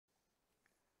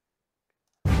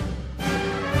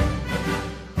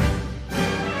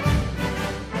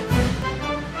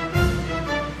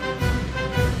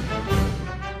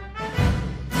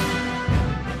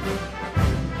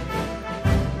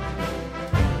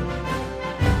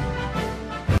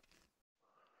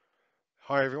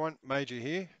Hi everyone, Major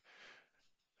here.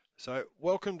 So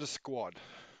welcome to Squad.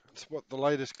 It's what the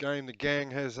latest game the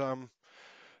gang has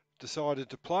decided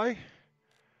to play.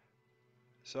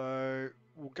 So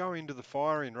we'll go into the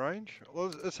firing range.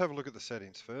 Let's have a look at the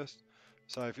settings first.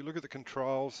 So if you look at the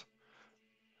controls,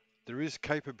 there is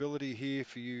capability here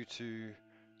for you to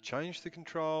change the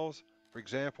controls. For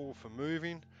example, for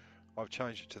moving, I've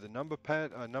changed it to the number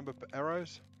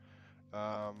arrows,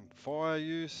 fire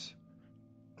use,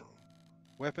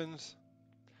 weapons.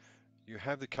 You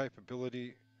have the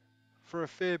capability for a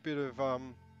fair bit of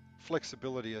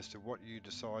flexibility as to what you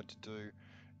decide to do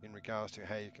in regards to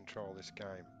how you control this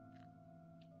game.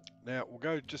 Now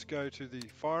we'll just go to the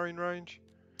firing range.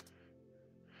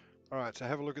 Alright, so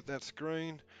have a look at that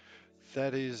screen.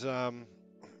 That is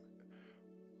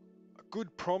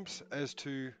good prompts as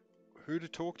to who to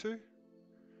talk to.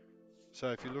 So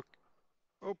if you look,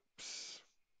 oops,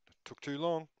 it took too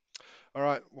long.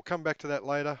 Alright, we'll come back to that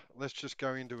later. Let's just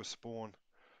go into a spawn.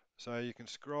 So you can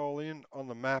scroll in on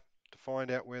the map to find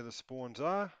out where the spawns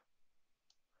are.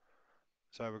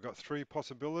 So we've got three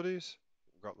possibilities.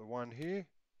 We've got the one here,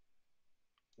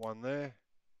 one there.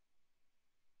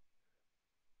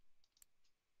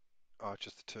 Oh,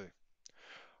 just the two.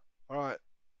 All right,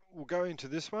 we'll go into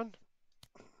this one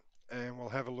and we'll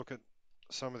have a look at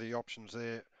some of the options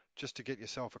there just to get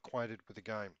yourself acquainted with the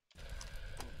game.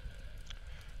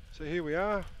 So here we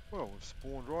are. Well, we've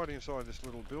spawned right inside this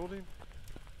little building.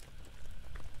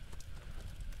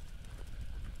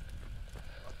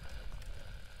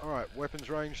 All right, weapons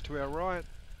range to our right,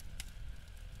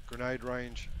 grenade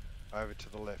range over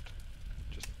to the left,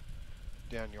 just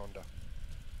down yonder.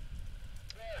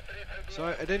 So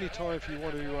at any time if you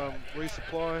want to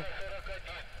resupply,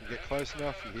 you get close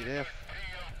enough, you hit F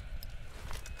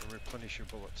and replenish your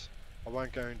bullets. I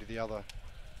won't go into the other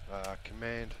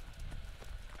command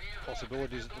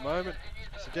possibilities at the moment.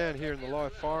 So down here in the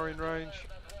live firing range,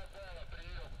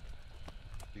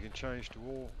 you can change to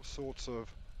all sorts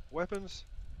of weapons.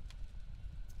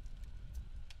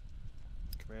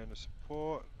 Commander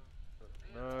support,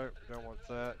 no, don't want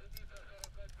that.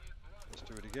 Let's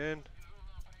do it again.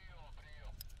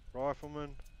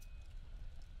 Rifleman.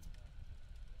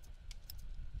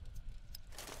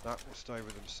 No, we'll stay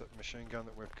with the machine gun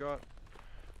that we've got.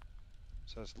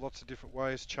 So there's lots of different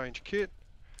ways to change kit.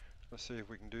 Let's see if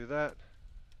we can do that.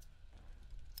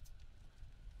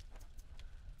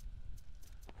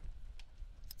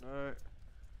 No.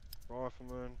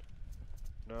 Rifleman.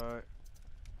 No.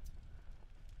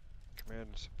 Command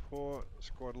and support.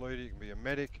 Squad leader, you can be a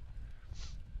medic.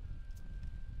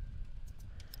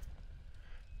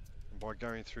 And by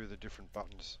going through the different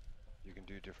buttons, you can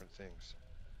do different things.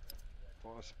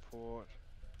 Fire support,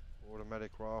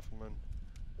 automatic rifleman,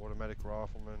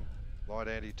 light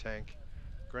anti-tank,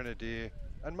 grenadier,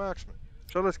 and marksman.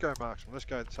 So let's go marksman. Let's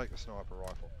go take the sniper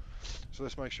rifle. So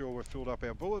let's make sure we've filled up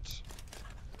our bullets.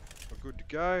 We're good to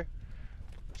go.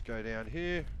 Let's go down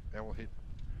here and we'll hit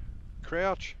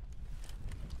crouch.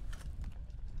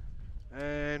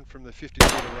 And from the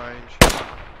 50-meter range,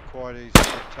 quite easy to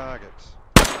hit targets.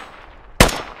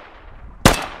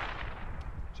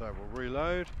 So we'll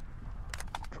reload.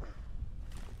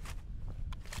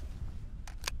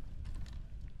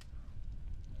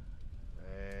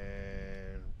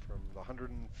 And from the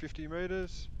 150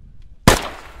 meters,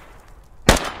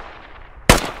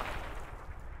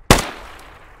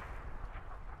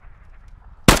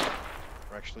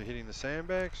 we're actually hitting the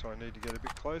sandbag, so I need to get a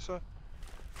bit closer.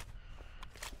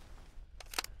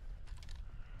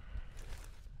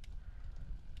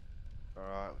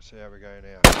 Alright, let's see how we go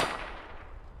now.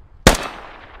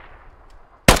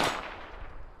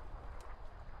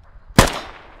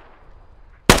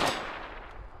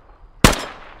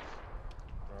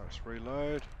 Alright, let's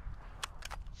reload.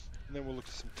 And then we'll look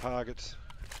at some targets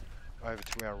over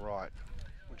to our right,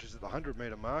 which is at the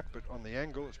 100-meter mark, but on the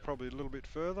angle it's probably a little bit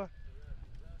further.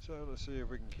 So let's see if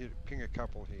we can ping a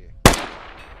couple here.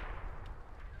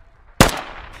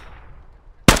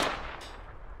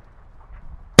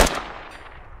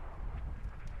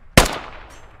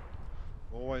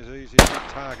 Always easy to hit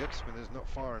targets when there's not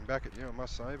firing back at you, I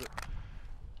must say, but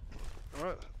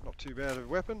alright, not too bad of a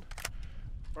weapon.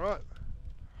 Alright,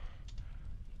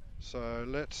 so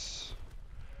let's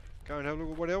go and have a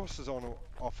look at what else is on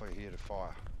offer here to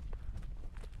fire.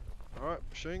 Alright,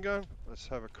 machine gun, let's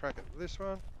have a crack at this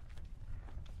one.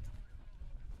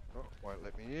 Oh, won't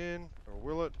let me in, or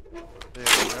will it? There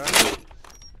we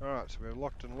go. Alright, so we're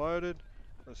locked and loaded.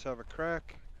 Let's have a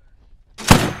crack.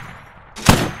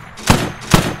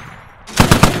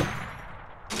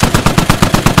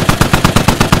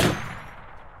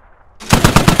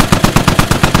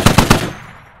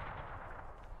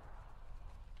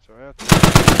 out.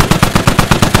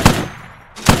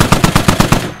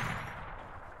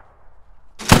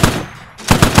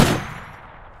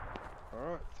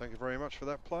 Alright, thank you very much for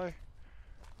that play.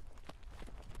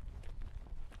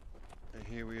 And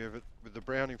here we have it with the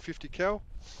Browning 50 cal.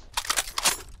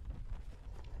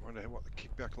 I wonder what the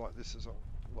kickback like this is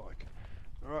like.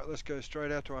 Alright, let's go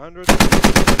straight out to 100.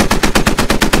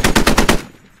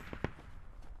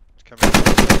 It's coming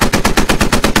closer.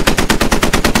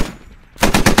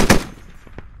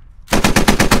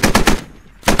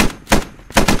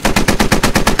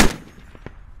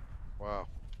 Wow,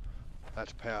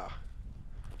 that's power.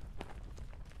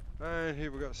 And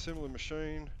here we've got a similar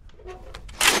machine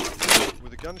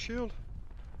with a gun shield.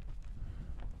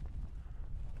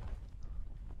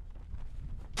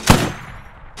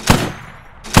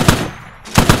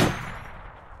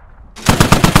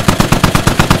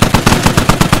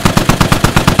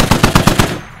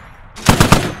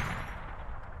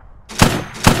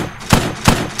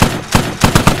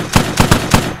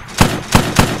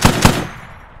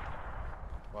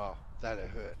 Wow, that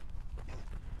hurt.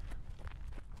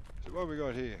 So what have we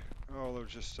got here? Oh,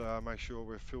 let's just make sure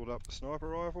we've filled up the sniper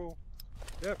rifle.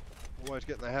 Yep, always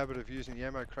get in the habit of using the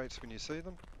ammo crates when you see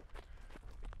them.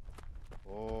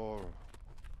 Or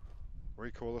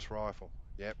recoilless rifle.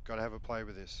 Yep, got to have a play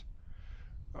with this.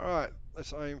 Alright,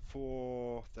 let's aim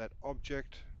for that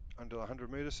object under the 100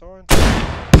 meter sign.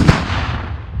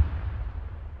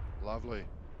 Lovely.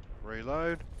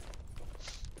 Reload.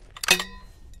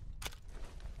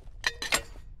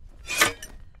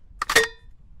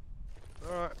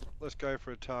 Alright, let's go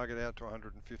for a target out to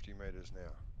 150 meters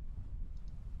now.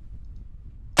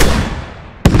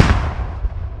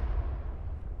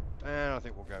 And I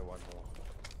think we'll go one more.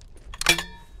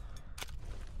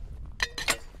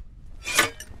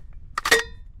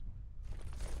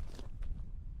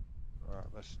 Alright,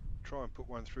 let's try and put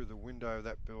one through the window of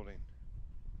that building.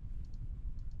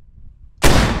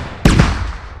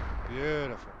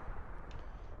 Beautiful.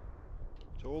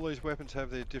 So all these weapons have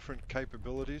their different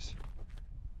capabilities.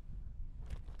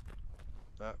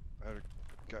 No, how to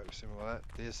go similar to that.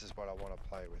 This is what I want to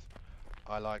play with.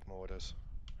 I like mortars.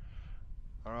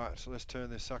 Alright, so let's turn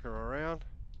this sucker around.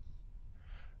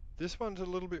 This one's a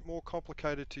little bit more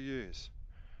complicated to use.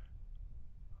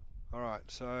 Alright,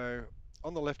 so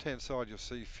on the left hand side you'll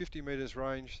see 50 meters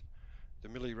range. The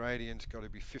milliradian's got to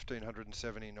be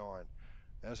 1579.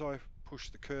 As I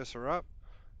push the cursor up,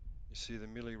 you see the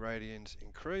milliradians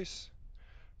increase.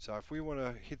 So if we want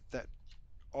to hit that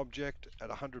object at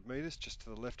 100 meters just to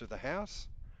the left of the house,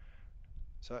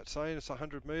 so it's saying it's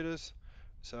 100 meters,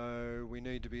 so we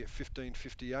need to be at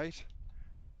 1558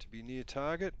 to be near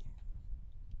target.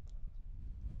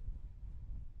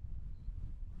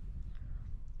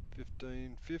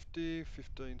 1550,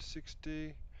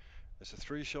 1560. It's a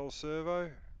 3-shell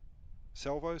salvo,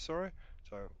 sorry.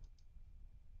 So,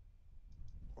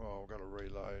 oh, I've got to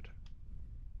reload.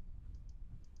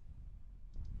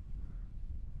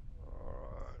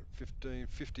 Alright,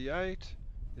 1558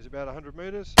 is about 100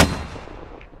 meters.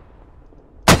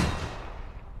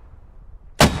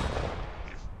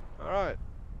 Alright,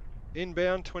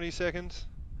 inbound 20 seconds.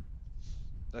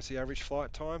 That's the average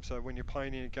flight time, so when you're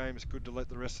playing in a game it's good to let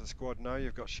the rest of the squad know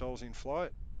you've got shells in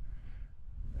flight.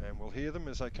 And we'll hear them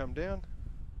as they come down.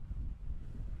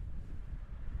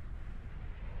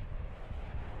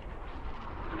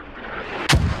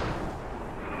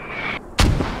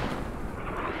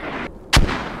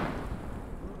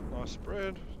 Nice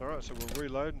spread. Alright, so we'll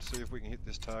reload and see if we can hit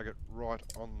this target right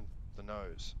on the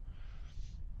nose.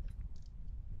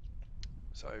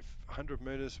 So 100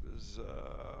 meters was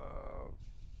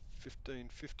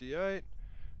 1558.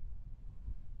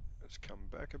 Let's come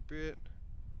back a bit.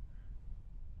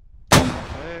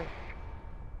 There.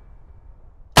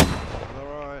 To the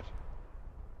right.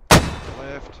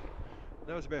 Left.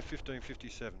 That was about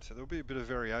 1557. So there'll be a bit of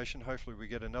variation. Hopefully we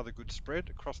get another good spread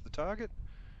across the target.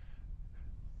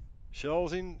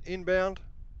 Shells inbound.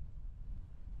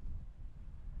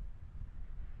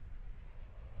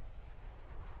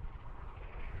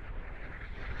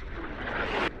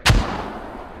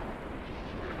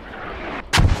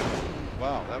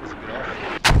 Wow, that was a bit off.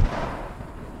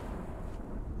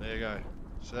 There you go.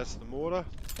 So that's the mortar,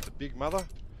 the big mother.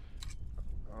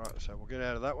 Alright, so we'll get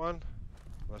out of that one.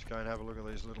 Let's go and have a look at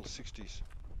these little 60s.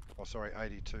 Oh, sorry,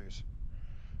 82s.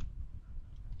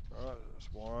 Alright,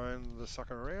 let's wind the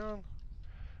sucker around.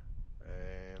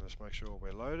 And let's make sure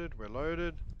we're loaded. We're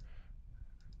loaded.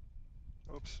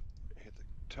 Oops, hit the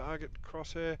target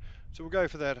crosshair. So we'll go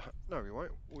for that. No, we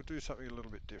won't. We'll do something a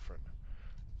little bit different.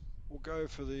 We'll go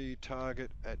for the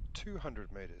target at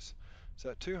 200 meters. So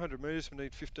at 200 meters, we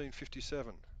need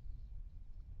 1557.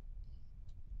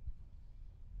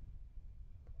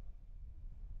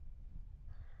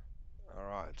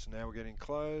 Alright, so now we're getting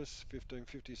close.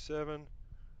 1557.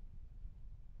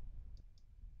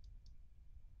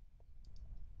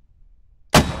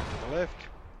 One to the left,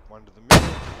 one to the middle,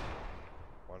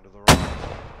 one to the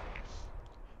right.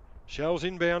 Shells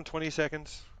inbound, 20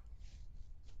 seconds.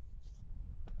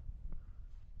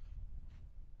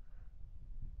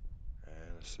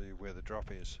 And let's see where the drop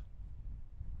is.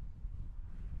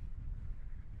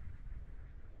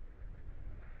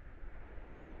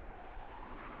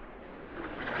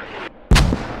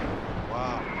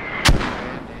 Wow.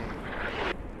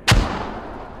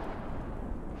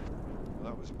 Well,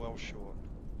 that was well short.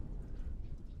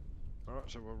 Alright,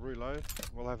 so we'll reload.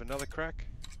 We'll have another crack.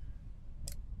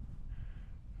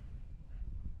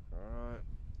 Alright.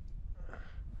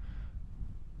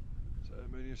 So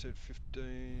medium said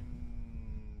 15,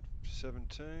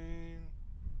 17.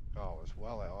 Oh, it was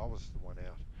well out. I was the one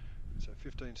out. So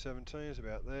 15, 17 is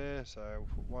about there. So we'll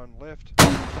put one left.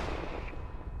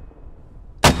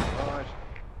 Right.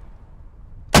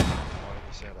 One in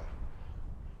the centre.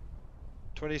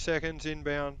 20 seconds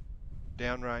inbound.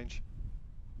 Downrange.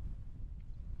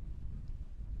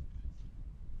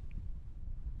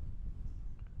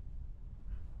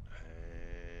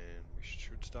 And we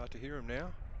should start to hear him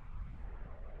now.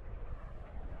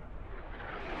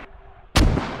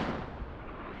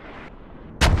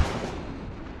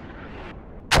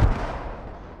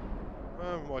 We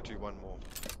might do one more.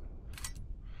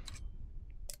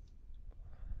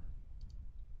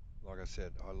 Like I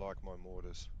said, I like my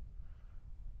mortars.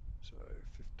 So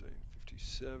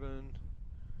 1557.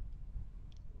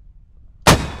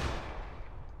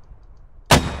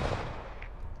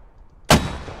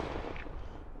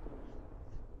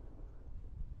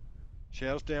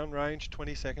 Shells downrange,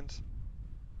 20 seconds.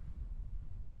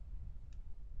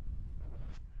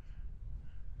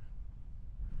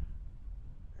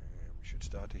 And we should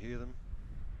start to hear them.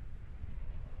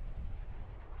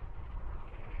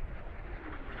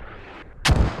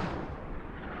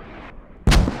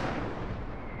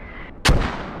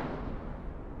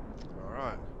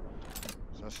 Alright,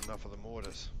 so that's enough of the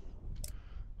mortars.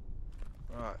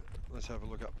 Alright, let's have a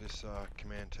look up this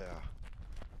command tower.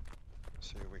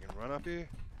 See if we can run up here.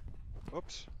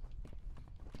 Oops.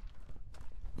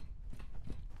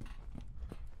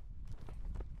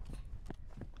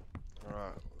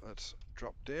 Alright, let's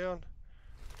drop down.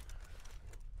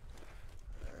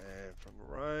 And from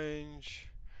range,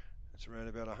 it's around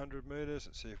about 100 meters.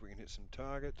 Let's see if we can hit some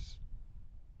targets.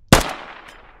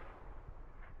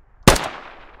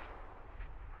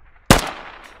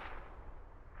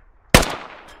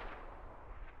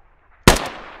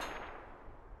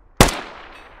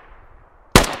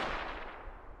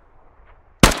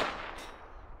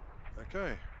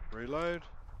 Okay, reload.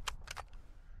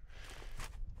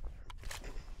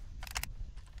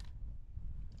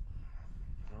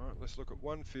 Alright, let's look at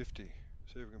 150. See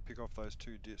if we can pick off those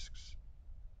two discs.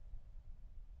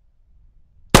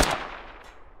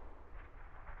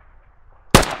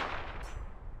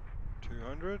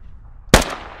 200.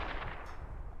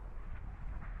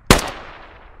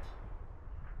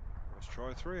 Let's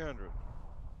try 300.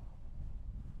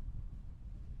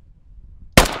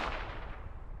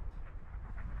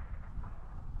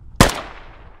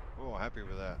 Oh, happy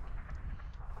with that.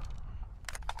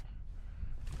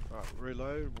 Right,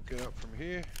 reload, we'll get up from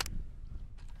here.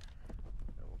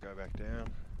 And we'll go back down.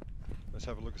 Let's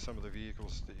have a look at some of the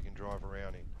vehicles that you can drive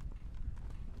around in.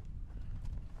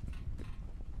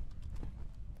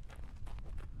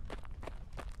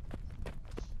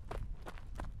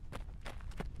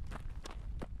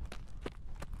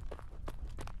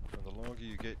 And the longer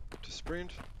you get to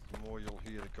sprint, the more you'll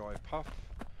hear the guy puff.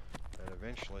 And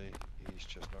eventually, he's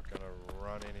just not going to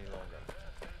run any longer.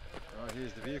 Right,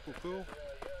 here's the vehicle pool.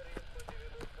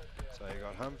 So you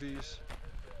got Humvees,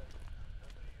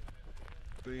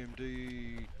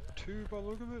 BMD 2 by the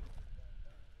look of it.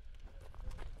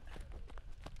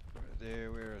 Right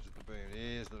there, where is it? The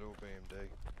BMD, there's the little BMD.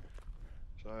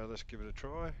 So let's give it a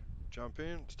try. Jump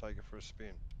in, let's take it for a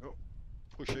spin. Oh,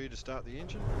 push E to start the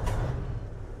engine.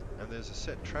 And there's a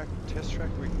set track, test track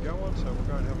we can go on, so we'll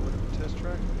go and have a look at the test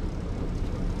track.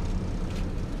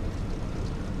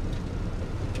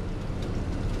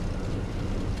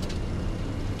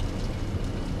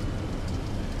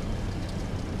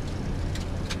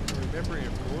 Remembering,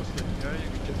 of course, that you know you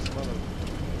can get some other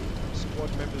squad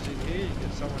members in here. You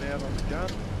get someone out on the gun,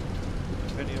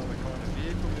 depending on the kind of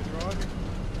vehicle you're driving.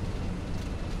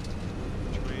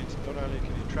 Which means not only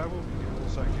can you travel, but you can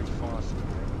also give fire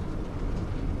support.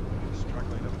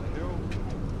 Struggling up the hill.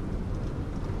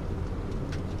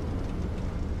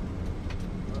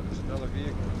 Right, there's another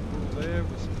vehicle there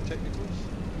with some technicals.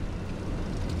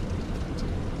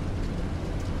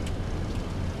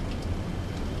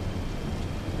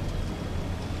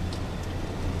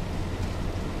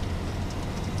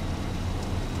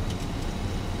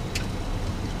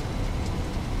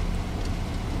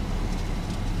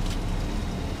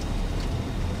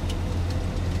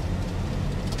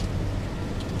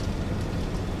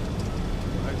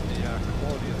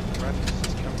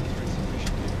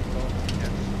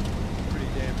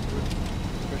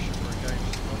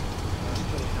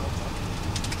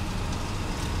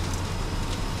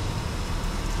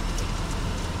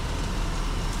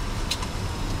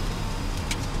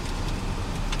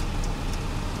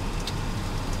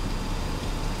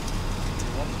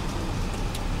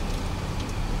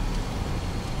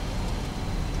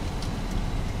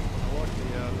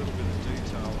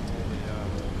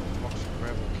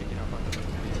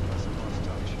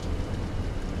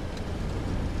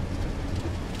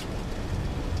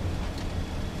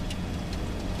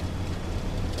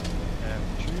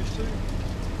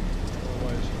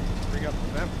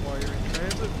 map while you're in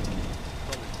transit.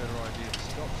 Probably a better idea to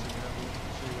stop so you can have a look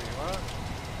and see where you are.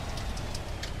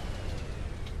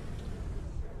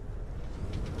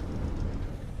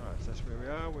 Right, so that's where we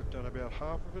are. We've done about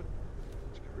half of it.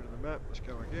 Let's get rid of the map. Let's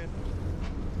go again.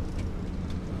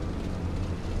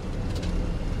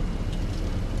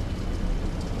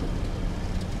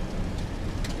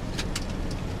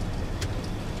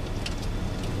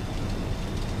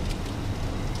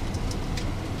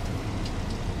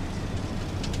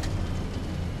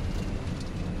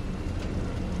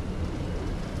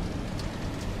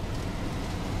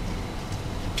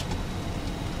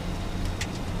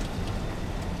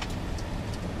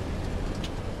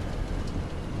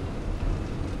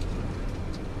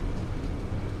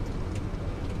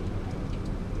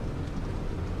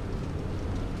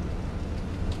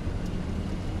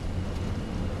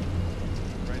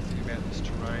 This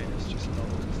terrain is just not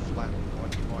all flat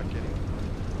like you might get in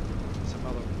some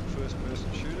other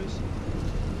first-person shooters,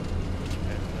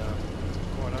 and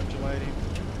quite undulating.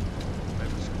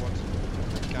 Maybe the squad's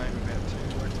a game about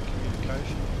teamwork and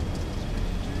communication. So when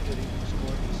you do get into a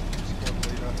squad, the squad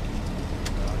leader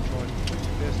try to do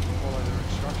your best to follow their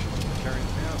instructions and carry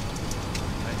them out,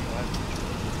 and you'll have the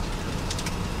enjoyable experience.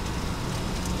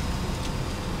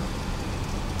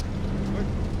 Look,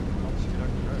 obviously you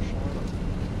don't crash either.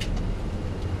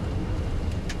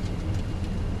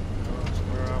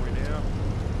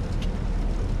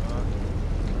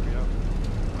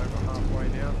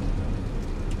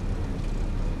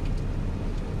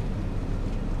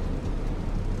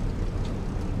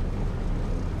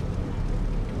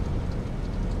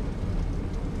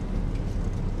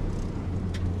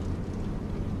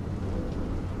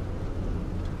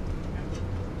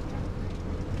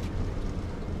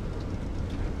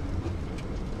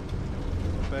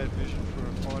 Bad vision for a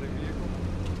fighting vehicle.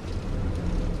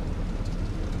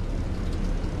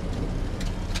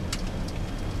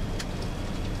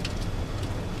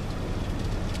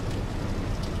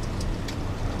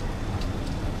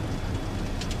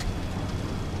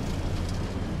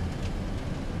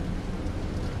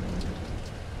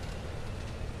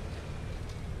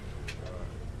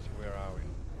 Alright, so where are we?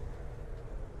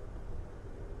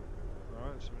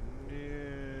 Alright, so we're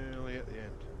nearly at the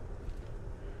end.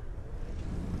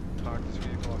 Park this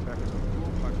vehicle off back at the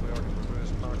pool. Hopefully I can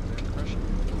reverse park without crashing.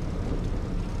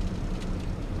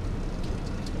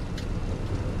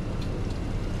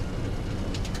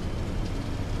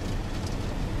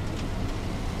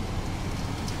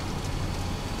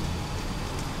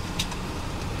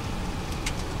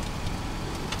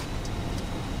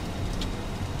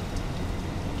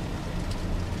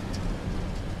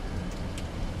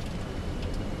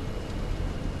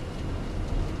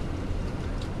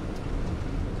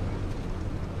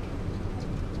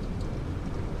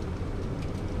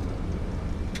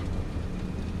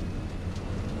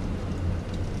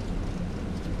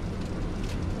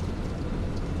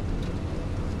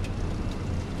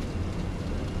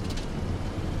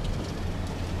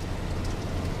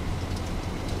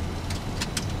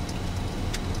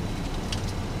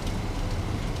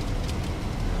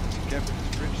 Gap in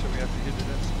this bridge, so we have to get to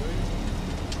that speed.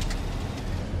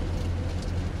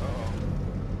 Uh-oh.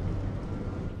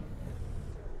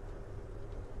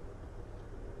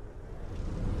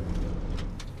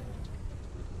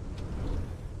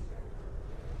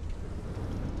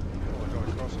 All I got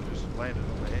across and just landed on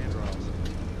the handrails.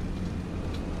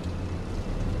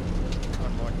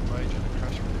 Unlike the major that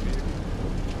crashed with the vehicle.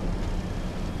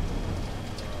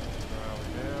 Right, where are we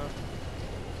now?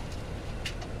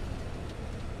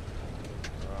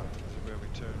 Where we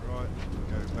turn right,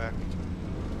 go back to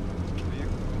the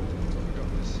vehicle. Where we got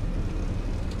this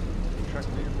track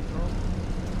vehicle from.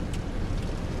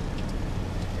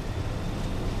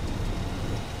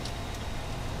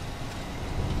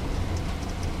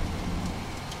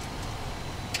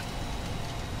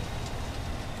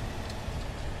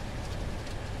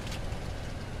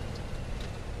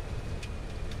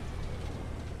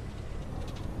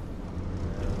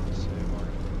 Let's see if I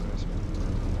can do this one.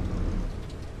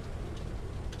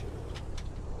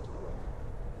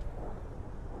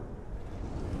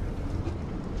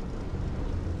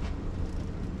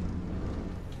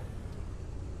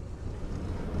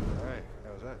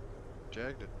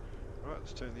 Jagged it. Right,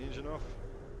 let's turn the engine off.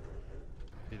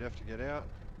 You'd have to get out.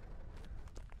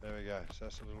 There we go. So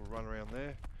that's a little run around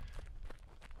there.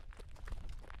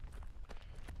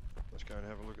 Let's go and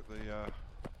have a look at the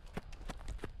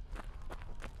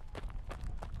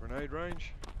grenade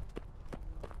range.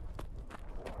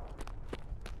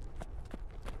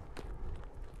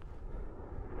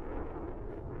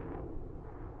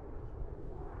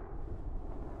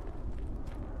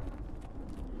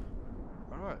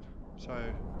 So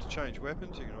to change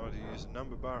weapons, you can either use the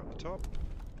number bar at the top.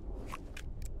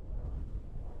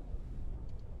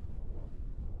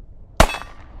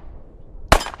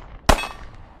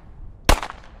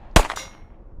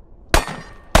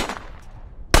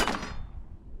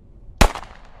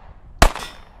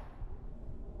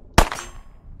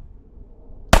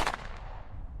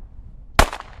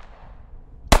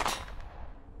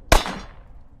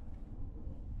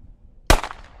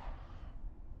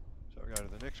 So we go to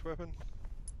the next weapon.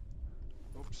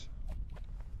 Oops.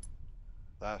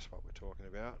 That's what we're talking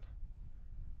about.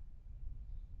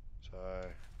 So,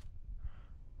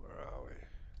 where are we?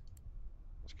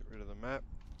 Let's get rid of the map.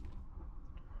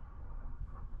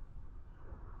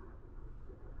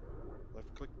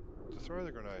 Left click to throw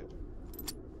the grenade.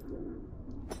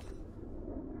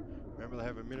 Remember they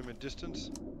have a minimum distance.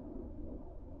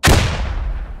 Alright,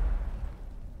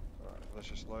 let's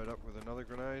just load up with another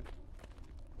grenade.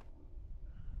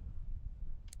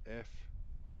 F.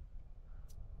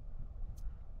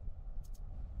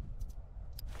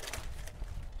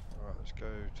 Alright, let's go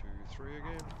to 3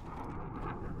 again.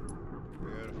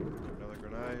 Beautiful. Another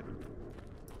grenade.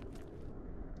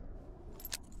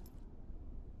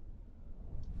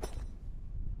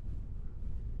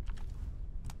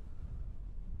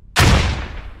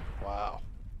 Wow.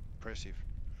 Impressive.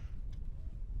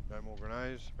 No more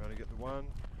grenades. We only get the one.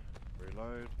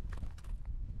 Reload.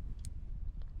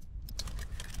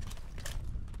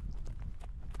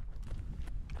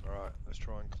 Alright, let's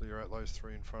try and clear out those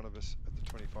 3 in front of us at the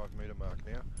 25-metre mark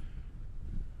now.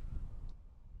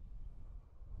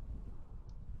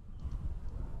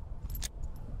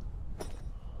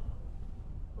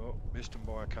 Oh, missed them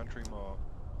by a country mile.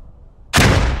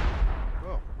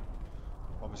 Well,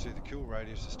 obviously the kill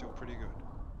radius is still pretty good.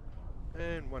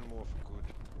 And one more for good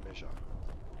measure.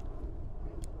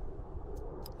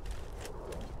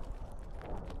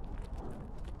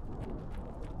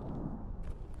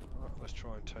 Right, let's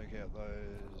try and take out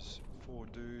those 4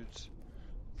 dudes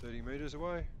 30 metres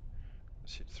away.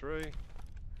 Let's hit 3.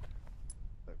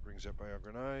 That brings up our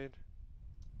grenade.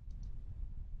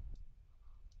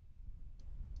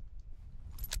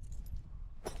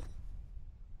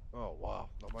 Oh wow,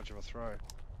 not much of a throw.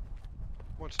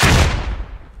 Once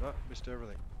no, missed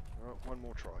everything. Alright, one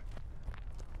more try.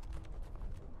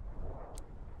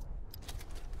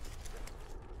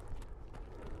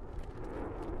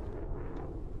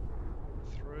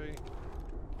 3.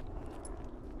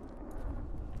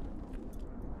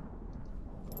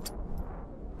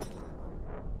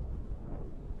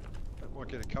 That might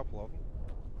get a couple of them.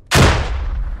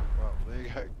 Well, there you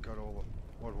go. Got all the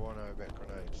what do I know about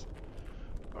grenades.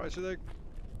 Alright, so there,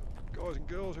 guys and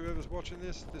girls, whoever's watching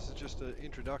this, this is just an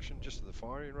introduction just to the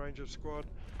firing range of squad.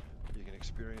 You can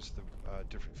experience the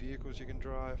different vehicles you can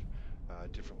drive,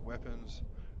 different weapons,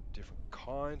 different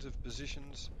kinds of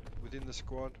positions within the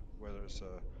squad, whether it's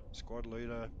a squad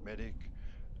leader, medic,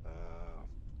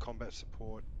 combat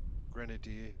support,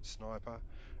 grenadier, sniper,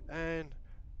 and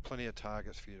plenty of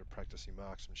targets for you to practice your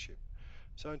marksmanship.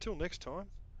 So until next time,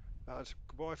 it's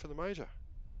goodbye for the Major.